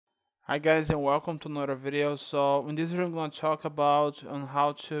Hi guys and welcome to another video. So in this video I'm going to talk about on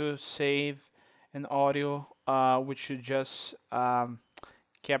how to save an audio which you just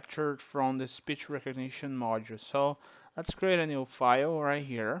captured from the speech recognition module. So let's create a new file right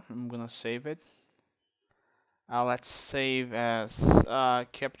here. I'm gonna save it. Let's save as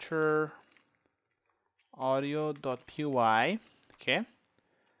capture audio.py. Okay,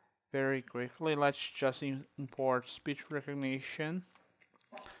 very quickly let's just import speech recognition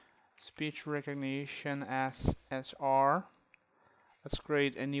as SR. Let's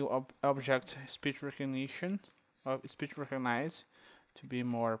create a new object speech recognition speech recognize to be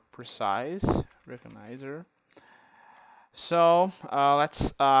more precise recognizer. So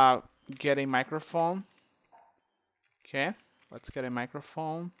let's get a microphone. Okay, let's get a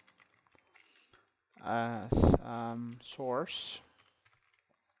microphone as source.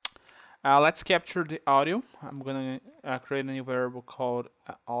 Let's capture the audio. I'm gonna create a new variable called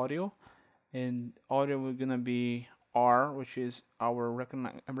audio. In audio, we're gonna be R, which is our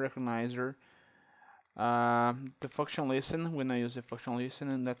recognizer. The function listen, we're gonna use the function listen,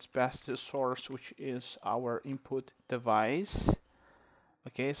 and let's pass the source, which is our input device.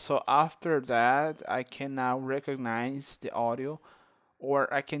 Okay, so after that, I can now recognize the audio,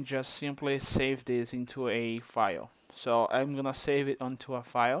 or I can just simply save this into a file. So I'm gonna save it onto a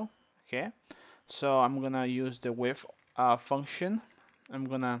file. Okay, so I'm gonna use the with function. I'm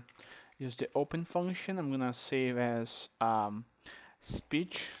gonna use the open function. I'm gonna save as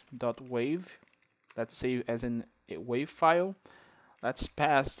speech.wave. Let's save as a wave file. Let's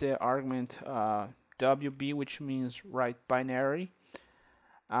pass the argument WB, which means write binary.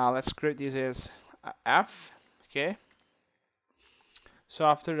 Let's create this as F. Okay, so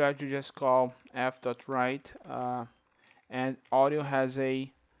after that you just call f.write and audio has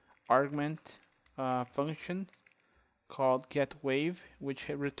a argument function called getWave, which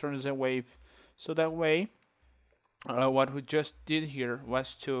returns a wave. So that way, what we just did here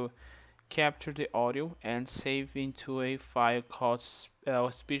was to capture the audio and save into a file called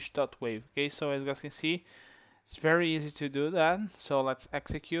speech.wave. Okay, so as you guys can see, it's very easy to do that. So let's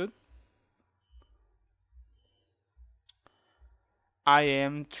execute. I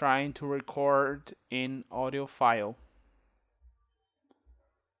am trying to record in audio file.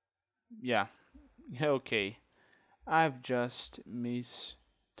 Yeah, okay. I've just mistyped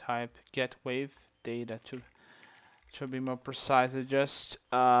getWave data to be more precise. I just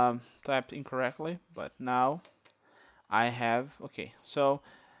typed incorrectly, but now I have. Okay, so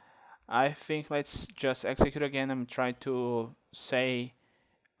I think let's just execute again. I'm trying to say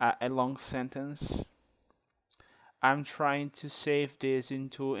a long sentence. I'm trying to save this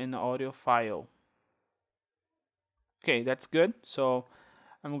into an audio file. Okay, that's good. So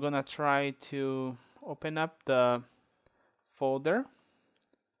I'm gonna try to open up the folder,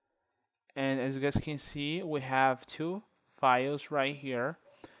 and as you guys can see, we have two files right here.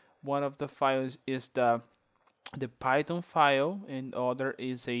 One of the files is the Python file, and the other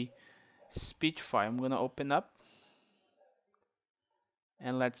is a speech file. I'm gonna open up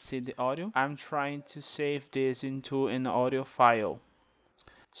and let's see the audio. I'm trying to save this into an audio file.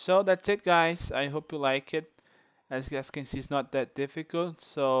 So that's it, guys. I hope you like it. As you guys can see, it's not that difficult.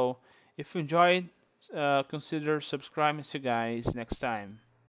 So if you enjoyed, consider subscribing. See you guys next time.